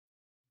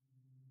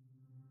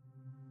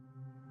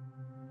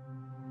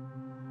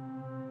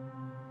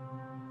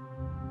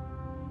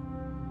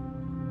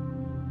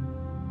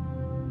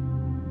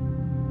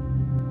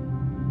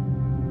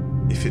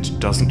if it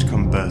doesn't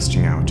come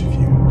bursting out of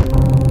you,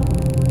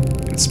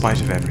 in spite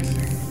of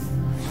everything,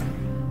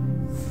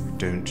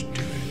 don't do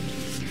it.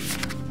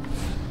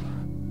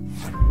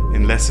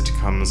 Unless it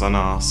comes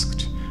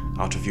unasked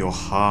out of your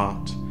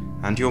heart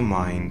and your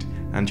mind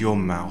and your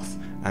mouth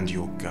and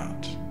your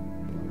gut.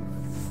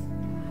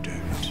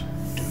 Don't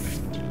do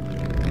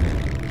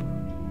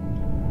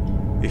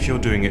it. If you're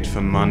doing it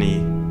for money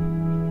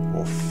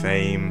or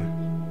fame,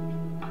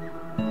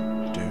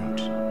 don't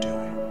do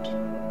it.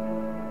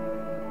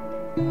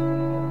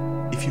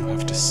 If you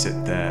have to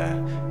sit there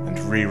and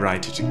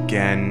rewrite it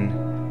again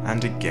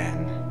and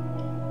again,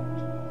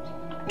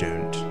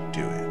 don't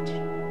do it.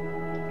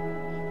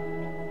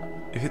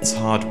 If it's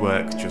hard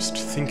work just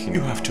thinking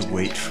you have to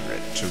wait for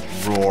it to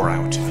roar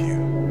out of you,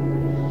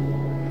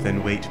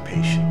 then wait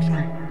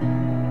patiently.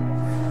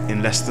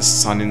 Unless the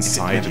sun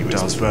inside you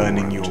is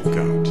burning your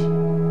gut,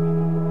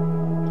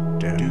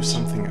 don't do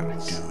something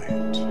else. Do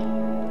it.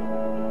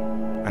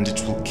 And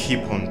it will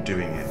keep on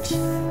doing it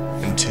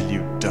until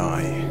you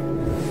die.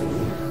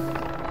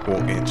 Or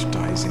it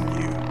dies in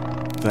you.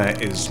 There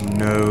is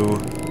no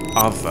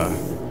other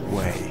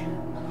way.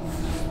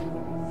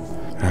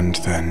 And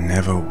there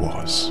never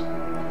was.